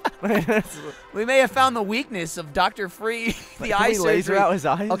doing. We may have found the weakness of Dr. Free, the Can eye we laser surgery. out his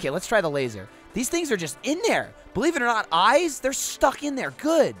eyes? Okay, let's try the laser. These things are just in there. Believe it or not, eyes, they're stuck in there.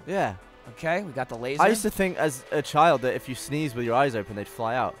 Good. Yeah. Okay, we got the laser. I used to think as a child that if you sneeze with your eyes open, they'd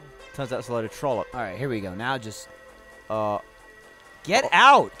fly out. Turns out it's a load of trollop. All right, here we go. Now just get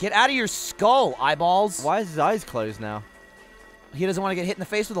out. Get out of your skull, eyeballs. Why is his eyes closed now? He doesn't want to get hit in the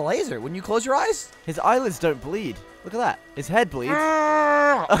face with a laser. Wouldn't you close your eyes? His eyelids don't bleed. Look at that. His head bleeds.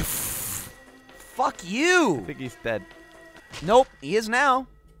 Fuck you. I think he's dead. Nope, he is now.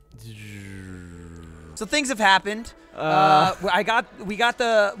 So things have happened. We got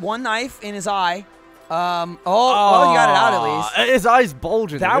the one knife in his eye. Well, you got it out at least. His eye's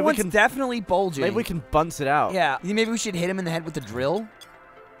bulging. That Maybe one's definitely bulging. Maybe we can bunce it out. Yeah, maybe we should hit him in the head with the drill.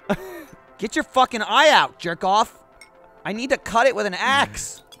 Get your fucking eye out, jerk off. I need to cut it with an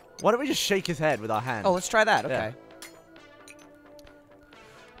axe. Why don't we just shake his head with our hand? Oh, let's try that. Okay.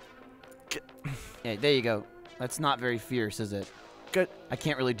 Yeah, there you go. That's not very fierce, is it? Good. I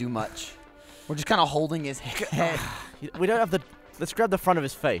can't really do much. We're just kind of holding his head. We don't have the... Let's grab the front of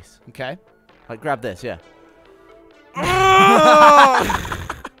his face. Okay. Like, grab this, yeah.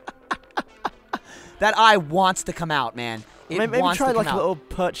 That eye wants to come out, man. It Maybe wants try to come like out. a little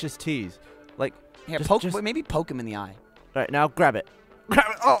purchase tease. Like, Here, just- maybe poke him in the eye. All right, now grab it. Grab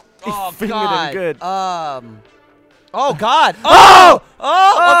it. Oh, he fingered God. him good. Oh God. Oh!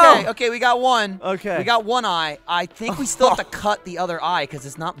 Oh. Okay. We got one. Okay. We got one eye. I think we still have to cut the other eye because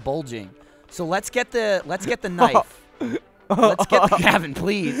it's not bulging. So let's get the knife. Let's get the Gavin,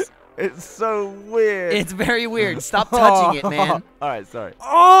 please. It's so weird. It's very weird. Stop touching it, man. All right, sorry.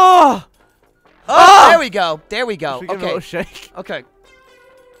 Oh! Oh, there we go. There we go. Should we give it a Okay. little shake? Okay.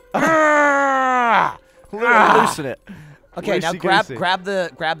 Loosen it. Okay. Now Loosey-goosey. grab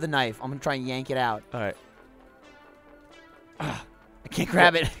the knife. I'm gonna try and yank it out. All right. I can't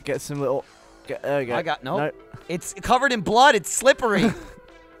grab it. Get some little. There we go. I got no. No. It's covered in blood. It's slippery.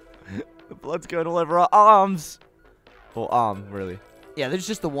 The blood's going all over our arms. Or arm, really. Yeah, there's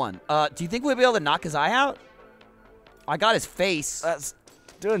just the one. Do you think we'll be able to knock his eye out? I got his face. That's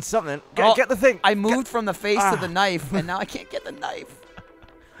doing something. Oh, Get the thing. I moved from the face to the knife, and now I can't get the knife.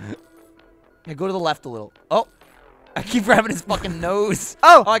 Yeah, go to the left a little. Oh, I keep grabbing his fucking nose.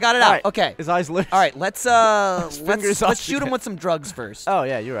 Oh, I got it all out. right. Okay. His eyes loose. All right, let's fingers shoot him off with some drugs first, Oh,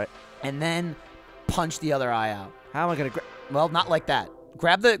 yeah, you're right. and then punch the other eye out. How am I going to grab? Well, not like that.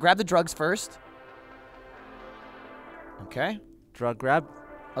 Grab the drugs first. Okay. Drug grab.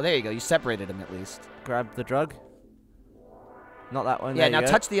 Oh, there you go. You separated him at least. Grab the drug. Not that one. Yeah. There Now you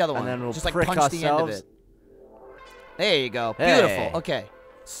go. touch the other one. And then we'll just like prick punch the end of ourselves. it. There you go. Hey. Beautiful. Okay.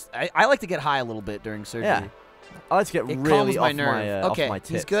 I like to get high a little bit during surgery. Yeah. I like to get It really calms off my nerve. my Okay, off my tits.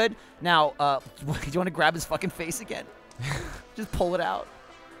 he's good. Now, do you want to grab his fucking face again? Just pull it out.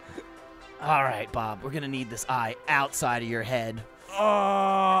 All right, Bob. We're gonna need this eye outside of your head.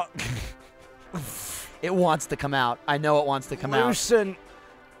 It wants to come out. I know it wants to come out. Loosen.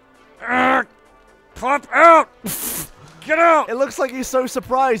 Pop out! Get out! It looks like he's so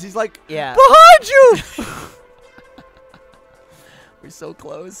surprised. He's like, Yeah. behind you! We're so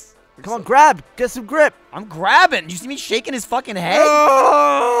close. Come on, grab. Get some grip. I'm grabbing. You see me shaking his fucking head?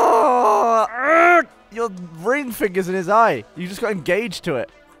 Your ring finger's in his eye. You just got engaged to it.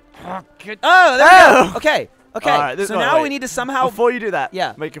 Oh, there we go. Okay. Okay. All right, So now we need to somehow. Before you do that,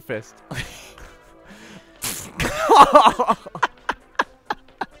 Yeah. make a fist.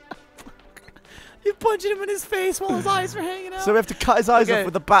 You're punching him in his face while his eyes are hanging out. So we have to cut his eyes off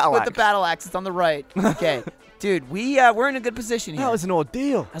with the battle axe. With the battle axe. It's on the right. Okay. Dude, we're in a good position here. That was an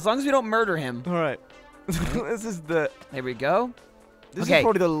ordeal. As long as we don't murder him. All right. This is the. There we go. This Okay, is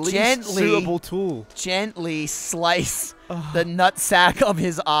probably the least gently- suitable tool. Gently slice the nutsack of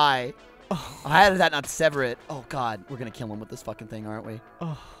his eye. I had that not sever it. Oh, God. We're going to kill him with this fucking thing, aren't we?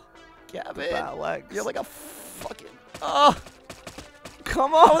 Gavin. Battle axe. You're like a fucking... Oh.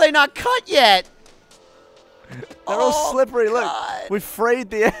 Come How are on. they not cut yet? They're all slippery. Look, God. we frayed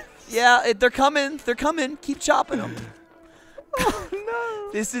the end. Yeah, they're coming. They're coming. Keep chopping them. Oh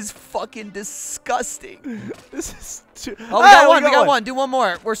no. This is fucking disgusting. This is too. Oh, we got one. We got one. Do one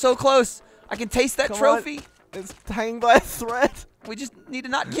more. We're so close. I can taste that Come trophy. on. It's hanging by a thread. We just need to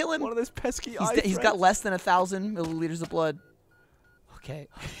not kill him. One of those pesky eye He's got threads. less than 1,000 milliliters of blood. Okay.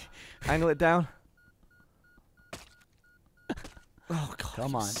 Angle it down. Oh god!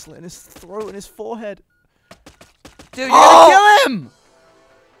 Come on. Slitting his throat and his forehead. Dude, you're gonna kill him!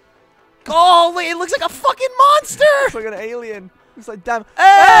 Holy, it looks like a fucking monster! It's like an alien. It's like damn.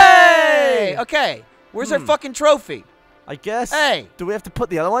 Hey! Okay, where's our fucking trophy? I guess. Hey! Do we have to put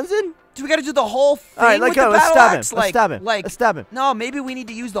the other ones in? Do we gotta do the whole thing? All right, let with go. the Let's battle stab him. axe? Let's stab him. Like, Let's stab him. no, maybe we need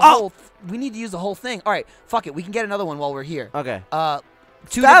to use the whole. We need to use the whole thing. All right, fuck it. We can get another one while we're here. Okay.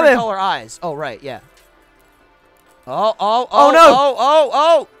 Two Stab different him. color eyes. Oh right, yeah. Oh no.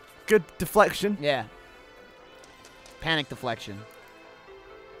 oh. Good deflection. Yeah. Panic deflection.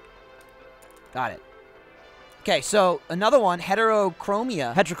 Got it. Okay, so another one,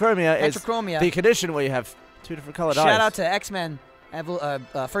 heterochromia. Heterochromia is Heterochromia. the condition where you have two different colored eyes. Shout out to X-Men,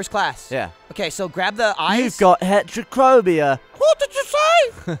 First Class. Yeah. Okay, so grab the eyes. You've got heterochromia. What did you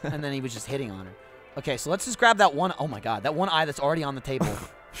say? And then he was just hitting on her. Okay, so let's just grab that one. Oh my god, that one eye that's already on the table.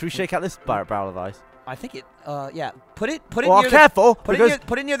 Should we shake out this barrel of ice? I think it. Yeah. Put it Well, near careful. Put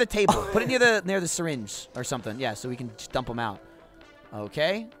it near the table. Put it near the syringe or something. Yeah, so we can just dump them out.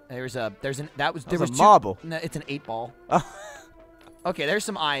 Okay. There was a marble. No, it's an 8-ball. Oh. Okay, there's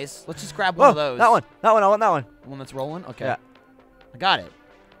some eyes. Let's just grab one of those. That one. I want that one. One that's rolling. Okay. Yeah. I got it.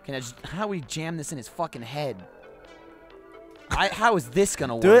 Can I just? How do we jam this in his fucking head? How is this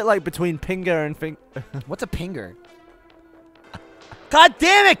gonna work? Do it like between finger and finger. What's a pinger? God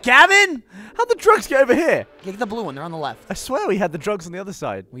damn it, Gavin! How'd the drugs get over here? Get the blue one. They're on the left. I swear we had the drugs on the other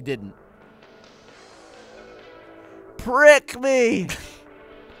side. We didn't. Prick me.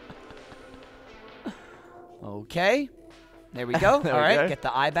 Okay. There we go. There All we right. go. Get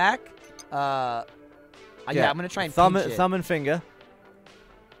the eye back. Yeah, I'm gonna try and thumb pinch it. Thumb and finger.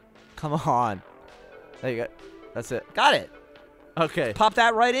 Come on. There you go. That's it. Got it. Okay. Pop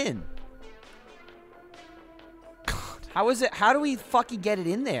that right in. God. How is it? How do we fucking get it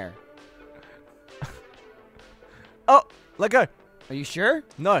in there? Oh, let go. Are you sure?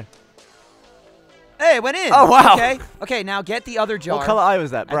 No. Hey, it went in. Oh, wow. Okay. Okay, now get the other jar. What color eye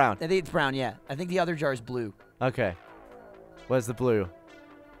was that? Brown. I think it's brown, yeah. I think the other jar is blue. Okay. Where's the blue?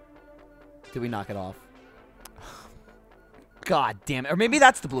 Did we knock it off? God damn it. Or maybe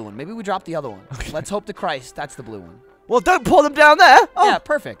that's the blue one. Maybe we dropped the other one. Okay. Let's hope to Christ that's the blue one. Well, don't pour them down there. Oh. Yeah,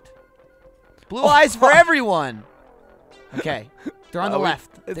 perfect. Blue eyes for everyone. Okay. They're on the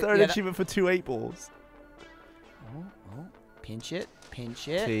left. Is there an achievement for 2 8-balls? Oh. Pinch it. Pinch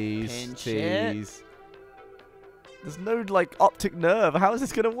it. Tease. it. Tease. There's no, like, optic nerve. How is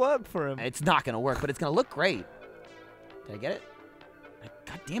this going to work for him? It's not going to work, but it's going to look great. Did I get it?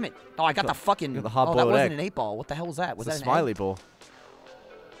 God damn it. Oh, I got the fucking... the that hard-boiled wasn't egg. an 8-ball. What the hell was that? Was It's that a an smiley egg? ball.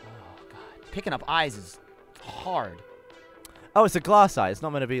 Oh, God. Picking up eyes is hard. Oh, it's a glass eye. It's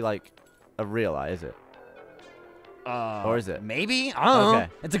not meant to be, like, a real eye, is it? Or is it? Maybe. I don't know. Okay.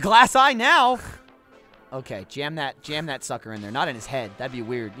 It's a glass eye now. Okay, jam that sucker in there. Not in his head. That'd be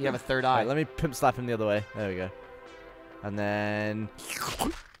weird. You have a third eye. Right, let me pimp slap him the other way. There we go. And then...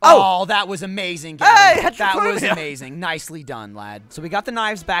 Oh, that was amazing, Gavin. Hey, that was heterochromia. amazing. Nicely done, lad. So we got the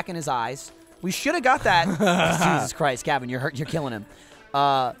knives back in his eyes. We should have got that. Jesus Christ, Gavin, you're killing him.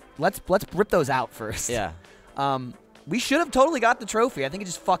 Let's rip those out first. Yeah. We should have totally got the trophy. I think it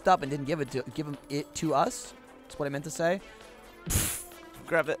just fucked up and didn't give it to us. That's what I meant to say.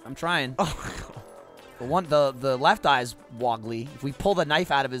 Grab it. I'm trying. Oh, The left eye's woggly. If we pull the knife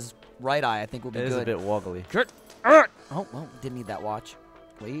out of his right eye, I think we'll be it good. is a bit woggly. Oh, well, didn't need that watch.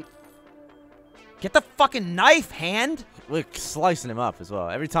 Wait. Get the fucking knife, hand! We're slicing him up as well.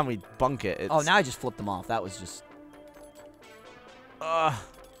 Every time we bunk it, it's... Oh, now I just flipped them off. That was just...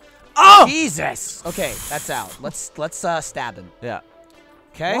 Oh! Jesus! Okay, that's out. Let's stab him. Yeah.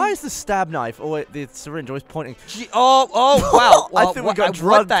 Okay? Why is the stab knife or the syringe always pointing... Oh, wow. Well, I think we got What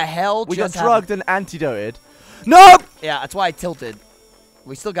drugged. the hell We got just happened? drugged and antidoted. Nope! Yeah, that's why I tilted.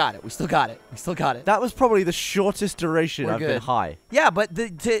 We still got it. We still got it. That was probably the shortest duration We're I've been good. high. Yeah, but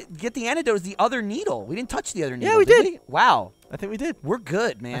to get the antidote is the other needle. We didn't touch the other needle. Yeah, we did. Wow. I think we did. We're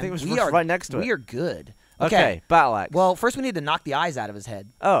good, man. I think it was we are right next to it. We are good. Okay, battle axe. Well, first we need to knock the eyes out of his head.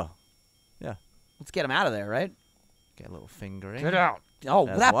 Oh. Yeah. Let's get him out of there, right? Get a little fingering. Get out. Oh,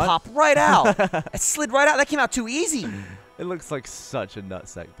 There's that one. popped right out. It slid right out. That came out too easy. It looks like such a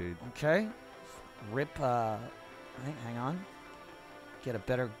nutsack, dude. Okay. Rip, hang on. Get a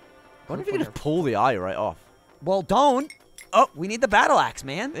better... I wonder if you can just pull the eye right off. Well, don't. Oh, we need the battle axe,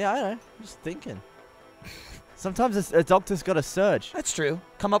 man. Yeah, I know. I'm just thinking. Sometimes a doctor's got a surge. That's true.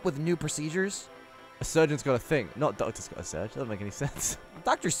 Come up with new procedures. A surgeon's got a think. Not doctor's got a surge. Doesn't make any sense.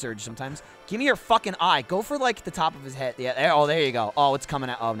 Doctors surge sometimes. Give me your fucking eye. Go for, like, the top of his head. Yeah. There, oh, there you go. Oh, it's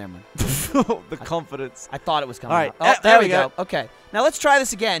coming out. Oh, never mind. The confidence. I thought it was coming All right. out. Oh, There we go. Okay. Now let's try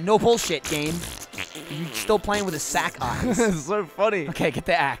this again. No bullshit, game. You're still playing with his sack eyes. It's so funny. Okay, get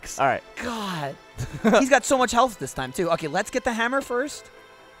the axe. All right. God. He's got so much health this time, too. Okay, let's get the hammer first.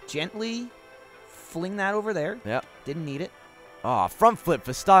 Gently fling that over there. Yep. Didn't need it. Oh, front flip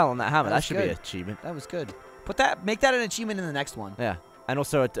for style on that hammer. That That was should be an good. achievement. That was good. Make that an achievement in the next one. Yeah. And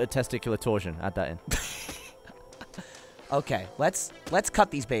also a testicular torsion. Add that in. Okay, let's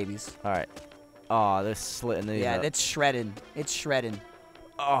cut these babies. All right. Oh, they're slitting these Yeah, up. it's shredding. It's shredding.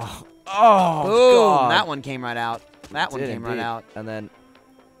 Oh, Boom! God. That one came right out. That one Did came right indeed. out. And then,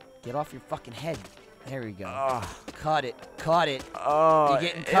 Get off your fucking head. There we go. oh, Cut it. Cut it. oh, You're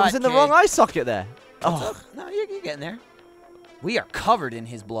getting it was cut, in the kid. wrong eye socket there. Oh, No, you're getting there. We are covered in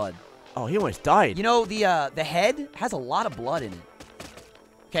his blood. oh, he almost died. You know, the head has a lot of blood in it.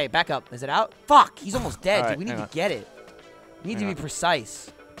 Okay, back up. Is it out? Fuck! He's almost dead, All right, dude. We need hang to on. get it. We need Hang to on. be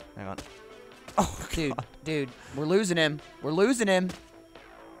precise. Hang on. Oh, Dude, God. dude, we're losing him. We're losing him.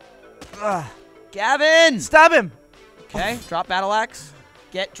 Ugh. Gavin! Stab him. Okay, drop battle axe.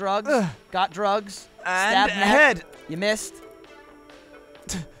 Get drugs. Ugh. Got drugs. And Stab neck. head. You missed.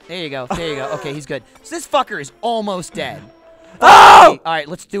 There you go. There you go. Okay, he's good. So this fucker is almost dead. Oh! All right,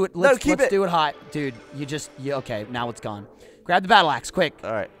 let's do it. Let's keep it. do it hot, dude. Okay, now it's gone. Grab the battle axe, quick.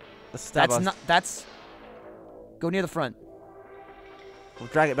 All right. Let's stab That's us. not. That's. Go near the front. We'll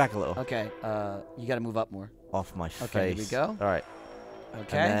drag it back a little. Okay. You got to move up more. Off my face. Okay, here we go. All right.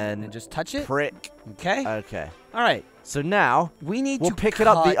 Okay. And And just touch it. Prick. Okay. Okay. All right. So now We need we'll to pick it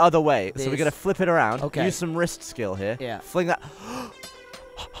up the cut other way. So we're this. gonna flip it around. Okay. Use some wrist skill here. Yeah. Fling that.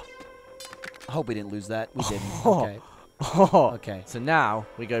 I hope we didn't lose that. We didn't. Oh. Okay. Oh. Okay. So now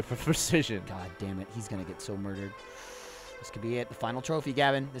we go for precision. God damn it. He's going to get so murdered. This could be it. The final trophy,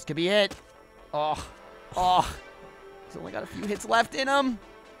 Gavin. This could be it. Oh. Oh. He's only got a few hits left in him.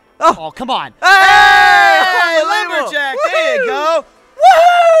 Oh, come on. Hey! Lumberjack. There you go.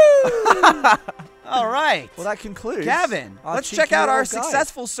 Woohoo! All right. Well, that concludes. Gavin, our let's cheeky check out our little guide.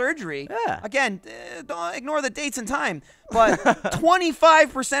 successful surgery. Yeah. Again, don't ignore the dates and time, but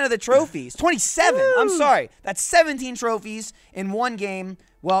 25% of the trophies, 27, I'm sorry, that's 17 trophies in one game.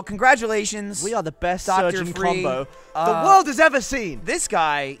 Well, congratulations. We are the best Dr. surgeon Free. combo the world has ever seen. This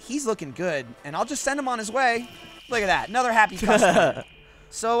guy, he's looking good, and I'll just send him on his way. Look at that, another happy customer.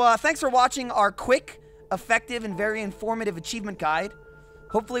 So thanks for watching our quick, effective, and very informative achievement guide.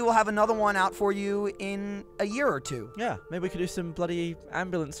 Hopefully we'll have another one out for you in a year or two. Yeah, maybe we could do some bloody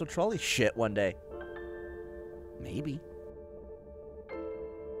ambulance or trolley shit one day. Maybe.